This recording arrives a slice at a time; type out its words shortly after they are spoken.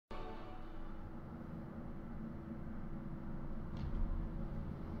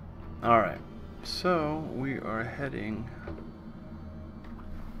Alright, so we are heading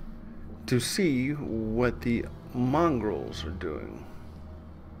to see what the Mongrels are doing.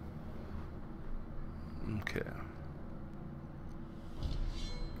 Okay.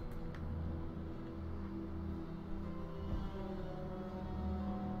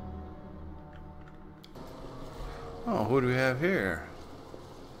 Oh, who do we have here?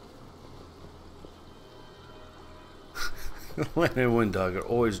 Lan and Windog are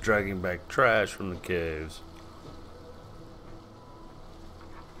always dragging back trash from the caves.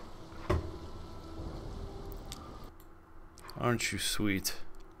 Aren't you sweet?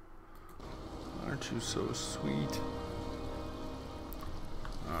 Aren't you so sweet?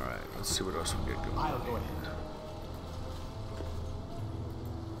 Alright, let's see what else we get going on. I'll go ahead.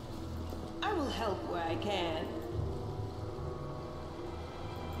 I will help where I can.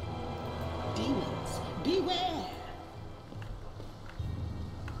 Demons, beware!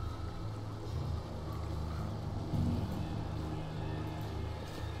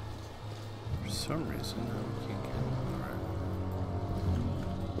 For some reason, we can't get. Alright.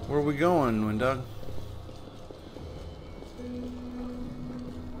 Where are we going, Windog?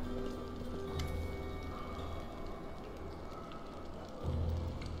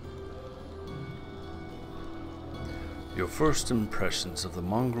 Your first impressions of the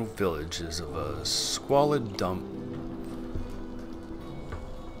mongrel village is of a squalid dump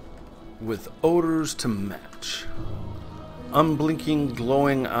with odors to match. Unblinking,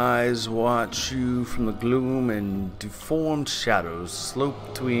 glowing eyes watch you from the gloom, and deformed shadows slope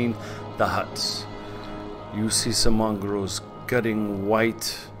between the huts. You see some mongrels gutting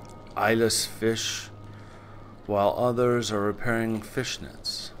white, eyeless fish, while others are repairing fish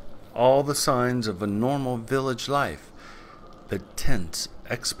nets. All the signs of a normal village life. But tense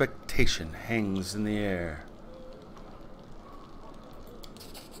expectation hangs in the air.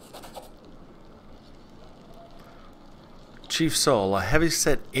 Chief Saul, a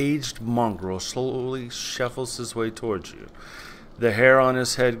heavy-set, aged mongrel, slowly shuffles his way towards you. The hair on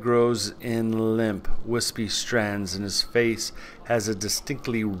his head grows in limp, wispy strands, and his face has a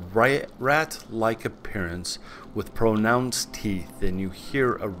distinctly rat-like appearance with pronounced teeth, and you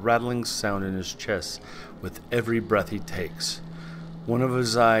hear a rattling sound in his chest with every breath he takes. One of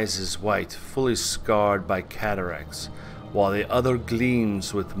his eyes is white, fully scarred by cataracts, while the other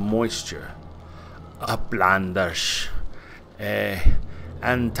gleams with moisture. Uplanders,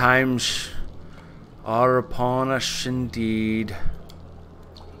 and times are upon us indeed.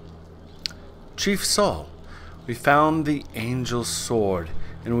 Chief Saul, we found the angel's sword,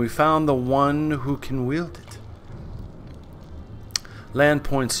 and we found the one who can wield it. Lan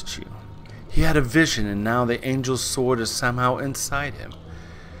points at you. He had a vision, and now the angel's sword is somehow inside him.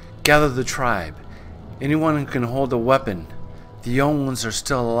 Gather the tribe. Anyone who can hold a weapon. The young ones are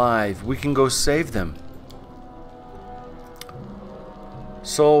still alive. We can go save them.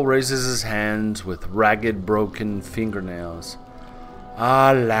 Saul raises his hands with ragged, broken fingernails.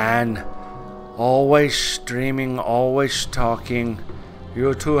 Ah, Lan. Always dreaming, always talking.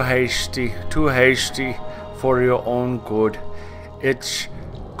 You're too hasty for your own good. It's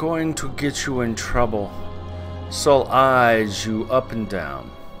going to get you in trouble. Saul eyes you up and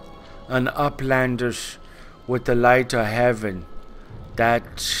down. An uplanders with the light of heaven.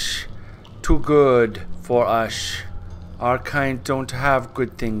 That's too good for us. Our kind don't have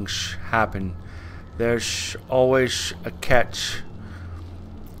good things happen. There's always a catch.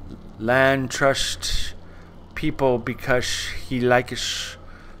 Lan trusts people because he likes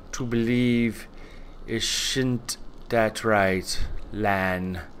to believe. Isn't that right,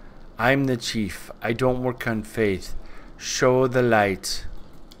 Lan? I'm the chief. I don't work on faith. Show the light.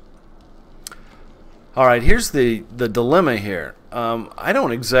 Alright, here's the dilemma here. I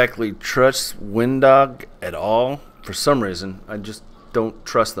don't exactly trust Windog at all. For some reason, I just don't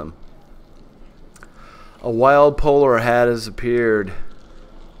trust them. A wild polar hat has appeared.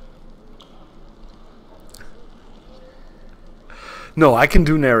 No, I can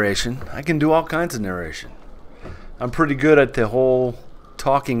do narration. I can do all kinds of narration. I'm pretty good at the whole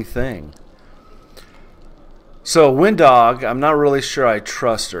talking thing. So, Windog, I'm not really sure I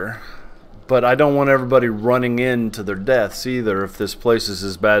trust her. But I don't want everybody running into their deaths either if this place is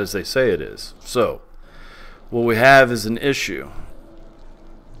as bad as they say it is. So, what we have is an issue.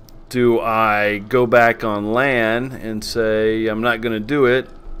 Do I go back on Lan and say I'm not going to do it?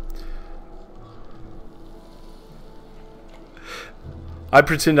 I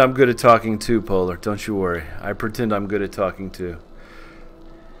pretend I'm good at talking too, Polar. Don't you worry. I pretend I'm good at talking too.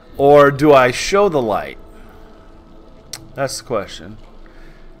 Or do I show the light? That's the question.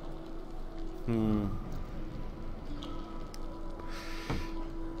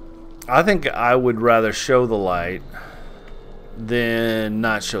 I think I would rather show the light than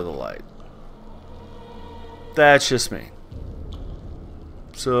not show the light. That's just me.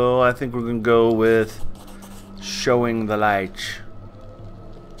 So I think we're going to go with showing the light.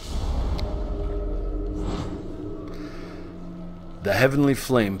 The heavenly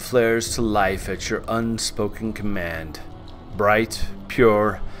flame flares to life at your unspoken command. Bright,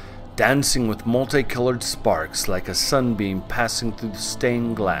 pure, dancing with multicolored sparks like a sunbeam passing through the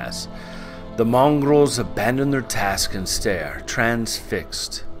stained glass. The mongrels abandon their task and stare,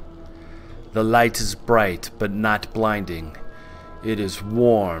 transfixed. The light is bright but not blinding. It is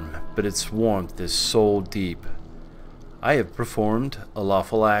warm, but its warmth is soul deep. I have performed a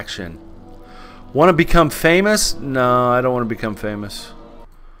lawful action. Want to become famous? No, I don't want to become famous.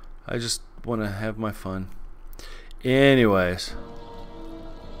 I just want to have my fun. Anyways.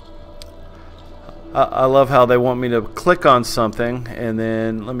 I love how they want me to click on something and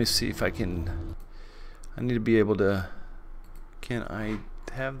then let me see if I can. I need to be able to. Can I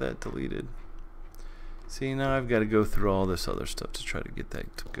have that deleted? See, now I've got to go through all this other stuff to try to get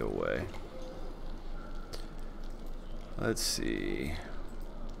that to go away. Let's see.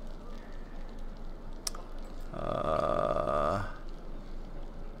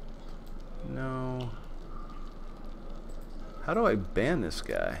 No. How do I ban this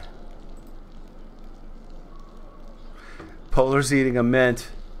guy? Polar's eating a mint.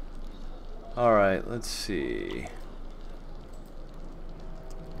 Alright, let's see.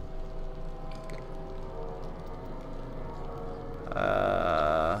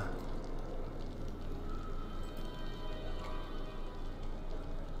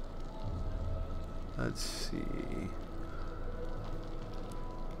 Let's see.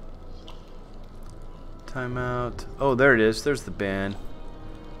 Timeout. Oh, there it is. There's the ban.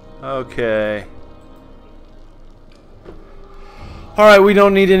 Okay. Alright, we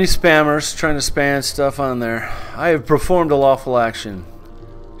don't need any spammers trying to spam stuff on there. I have performed a lawful action.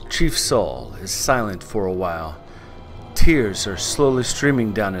 Chief Saul is silent for a while. Tears are slowly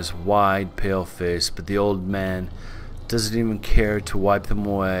streaming down his wide, pale face, but the old man doesn't even care to wipe them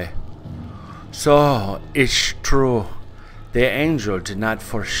away. So, it's true. The angel did not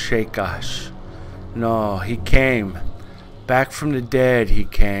forsake us. No, he came. Back from the dead he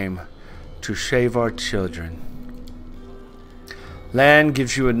came to save our children. Lan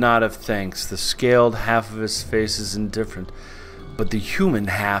gives you a nod of thanks. The scaled half of his face is indifferent, but the human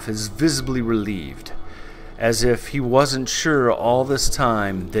half is visibly relieved, as if he wasn't sure all this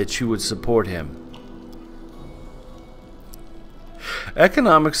time that you would support him.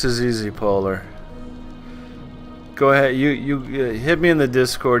 Economics is easy, Polar. Go ahead. You hit me in the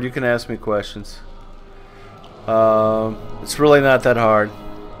Discord. You can ask me questions. It's really not that hard.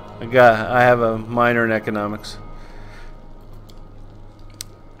 I have a minor in economics.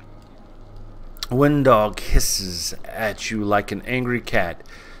 Windog hisses at you like an angry cat.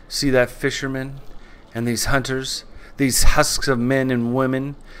 See that fisherman and these hunters, these husks of men and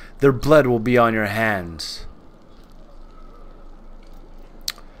women? Their blood will be on your hands.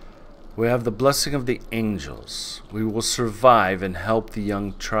 We have the blessing of the angels. We will survive and help the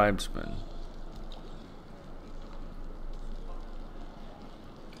young tribesmen.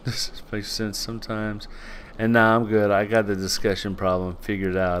 This makes sense sometimes. And now I'm good. I got the discussion problem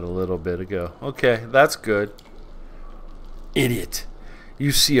figured out a little bit ago. Okay, that's good. Idiot.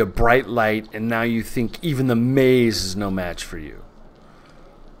 You see a bright light and now you think even the maze is no match for you.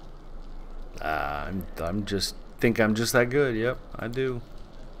 I'm just that good. Yep, I do.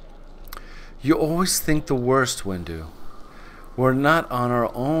 You always think the worst, Windu. We're not on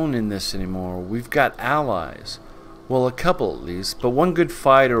our own in this anymore. We've got allies. Well, a couple at least, but one good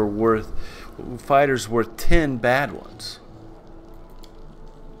fighter's worth 10 bad ones.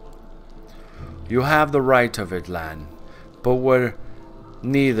 You have the right of it, Lan, but we're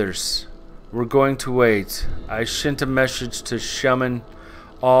neithers. We're going to wait. I sent a message to Shaman,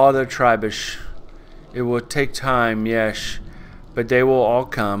 all the tribes. It will take time, yes, but they will all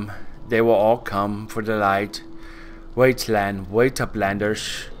come. They will all come for the light. Wait, Lan, wait,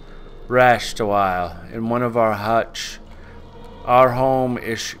 uplanders. Rest a while in one of our huts. Our home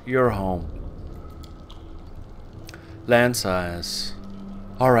is your home. Lan sighs.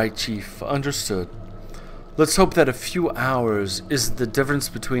 Alright, Chief, understood. Let's hope that a few hours isn't the difference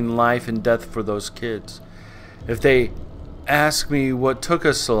between life and death for those kids. If they ask me what took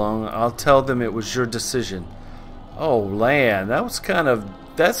us so long, I'll tell them it was your decision. Oh, Lan, that's kind of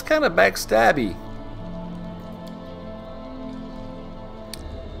backstabby.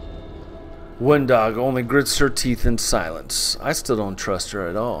 Windog only grits her teeth in silence. I still don't trust her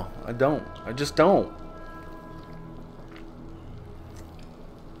at all. I don't. I just don't.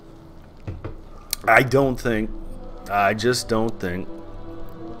 I don't think. I just don't think.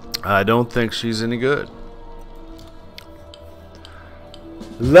 I don't think she's any good.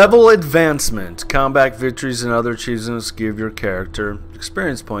 Level advancement. Combat victories and other achievements give your character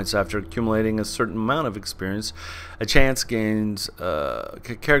experience points. After accumulating a certain amount of experience, a character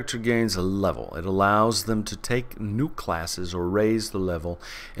gains a level. It allows them to take new classes or raise the level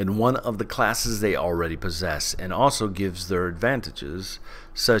in one of the classes they already possess, and also gives their advantages,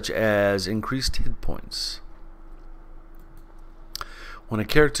 such as increased hit points. When a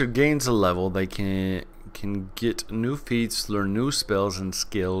character gains a level, they can get new feats, learn new spells and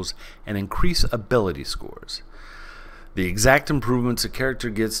skills, and increase ability scores. The exact improvements a character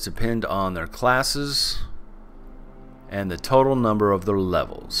gets depend on their classes and the total number of their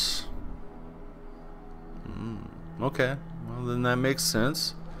levels. Okay, well then that makes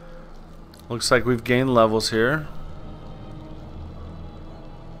sense. Looks like we've gained levels here.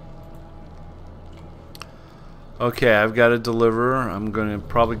 Okay, I've got a deliverer. I'm going to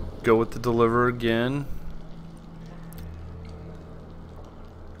probably go with the deliverer again.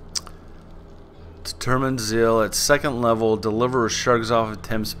 Determined zeal. At second level, deliverer shrugs off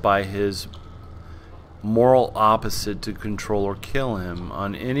attempts by his moral opposite to control or kill him.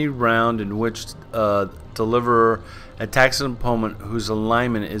 On any round in which deliverer attacks an opponent whose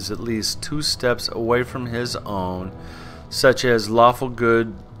alignment is at least 2 steps away from his own, such as lawful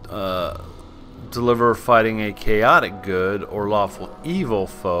good deliverer fighting a chaotic good or lawful evil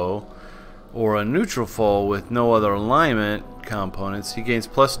foe, or a neutral foe with no other alignment components, he gains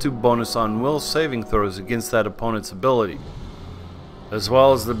 +2 bonus on will saving throws against that opponent's ability, as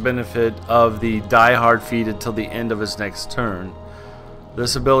well as the benefit of the die hard feat until the end of his next turn.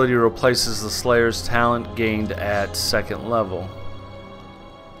 This ability replaces the Slayer's talent gained at second level.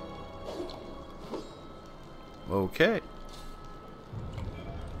 Okay.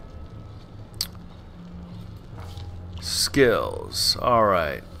 Skills.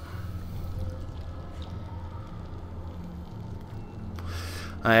 Alright.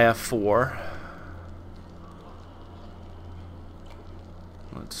 I have 4.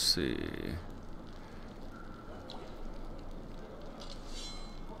 Let's see.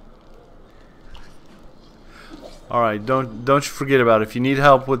 Alright, don't you forget about it. If you need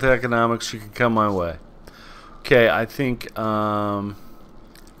help with economics, you can come my way. Okay, I think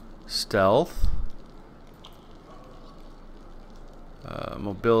stealth.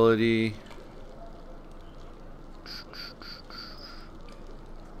 Mobility.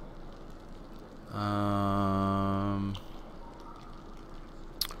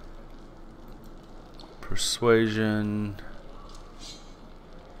 Persuasion.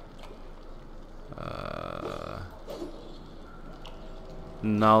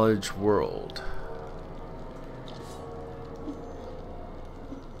 Knowledge world.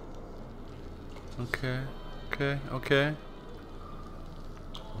 Okay.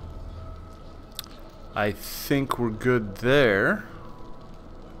 I think we're good there.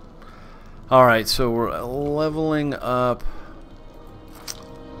 Alright, so we're leveling up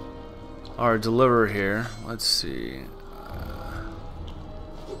our deliverer here. Let's see.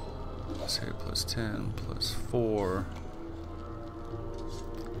 Let's say +10, +4.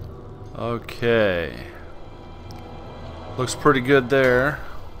 Okay. Looks pretty good there.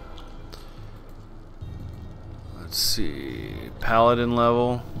 Let's see. Paladin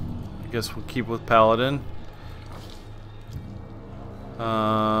level. I guess we'll keep with Paladin.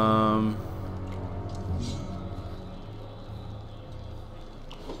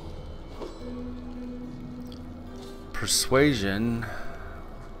 Persuasion,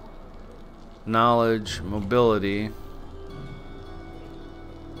 knowledge, mobility.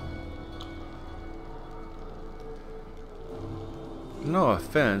 No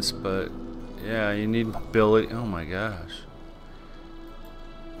offense, but yeah, you need mobility. Oh my gosh.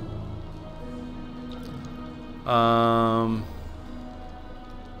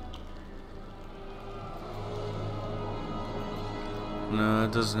 No,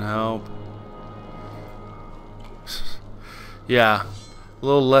 that doesn't help. Yeah, a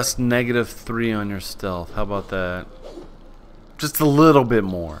little less -3 on your stealth. How about that? Just a little bit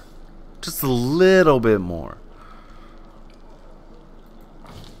more. Just a little bit more.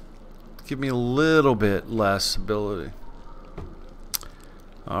 Give me a little bit less ability.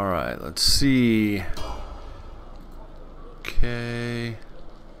 Alright, let's see. Okay.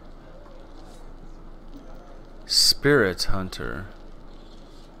 Spirit Hunter.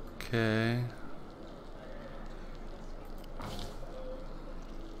 Okay.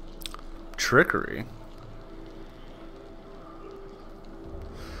 Trickery.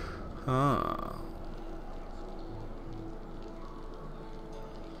 Huh.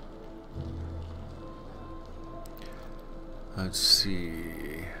 Let's see.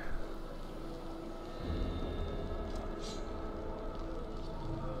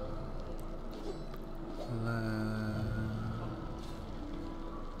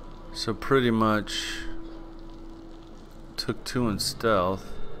 So pretty much took 2 in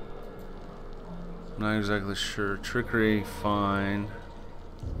stealth. Not exactly sure. Trickery, fine.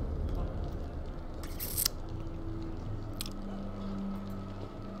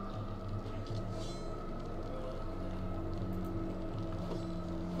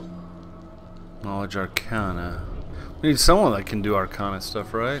 Knowledge Arcana. We need someone that can do Arcana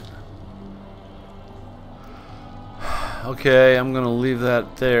stuff, right? Okay, I'm gonna leave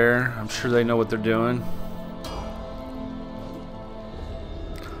that there. I'm sure they know what they're doing.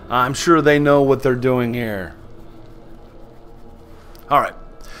 I'm sure they know what they're doing here. Alright.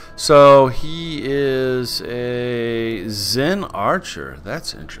 So he is a Zen archer.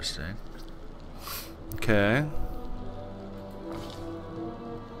 That's interesting. Okay.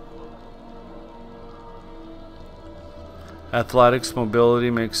 Athletics, mobility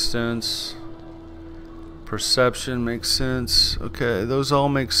makes sense. Perception makes sense. Okay, those all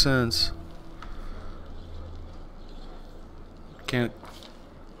make sense. Can't.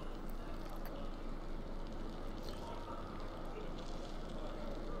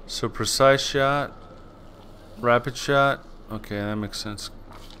 So precise shot, rapid shot. Okay, that makes sense.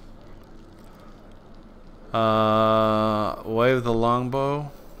 Wave the longbow.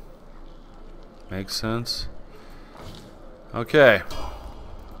 Makes sense. Okay.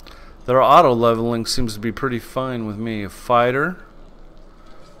 Their auto leveling seems to be pretty fine with me. A fighter.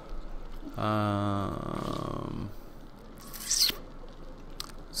 Let's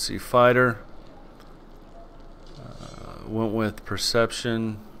see, fighter. Went with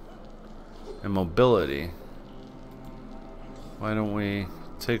perception and mobility. Why don't we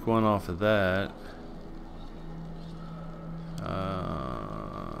take one off of that?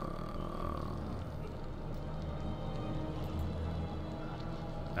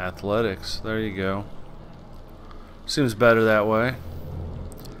 Athletics, there you go. Seems better that way.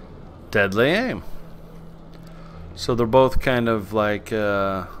 Deadly aim. So they're both kind of like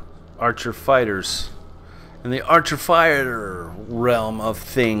archer fighters in the archer fighter realm of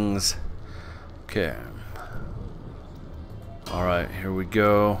things. Okay. Alright, here we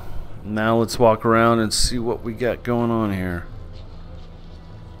go. Now let's walk around and see what we got going on here.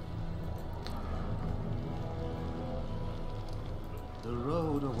 The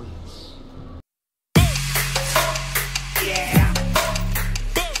road awaits.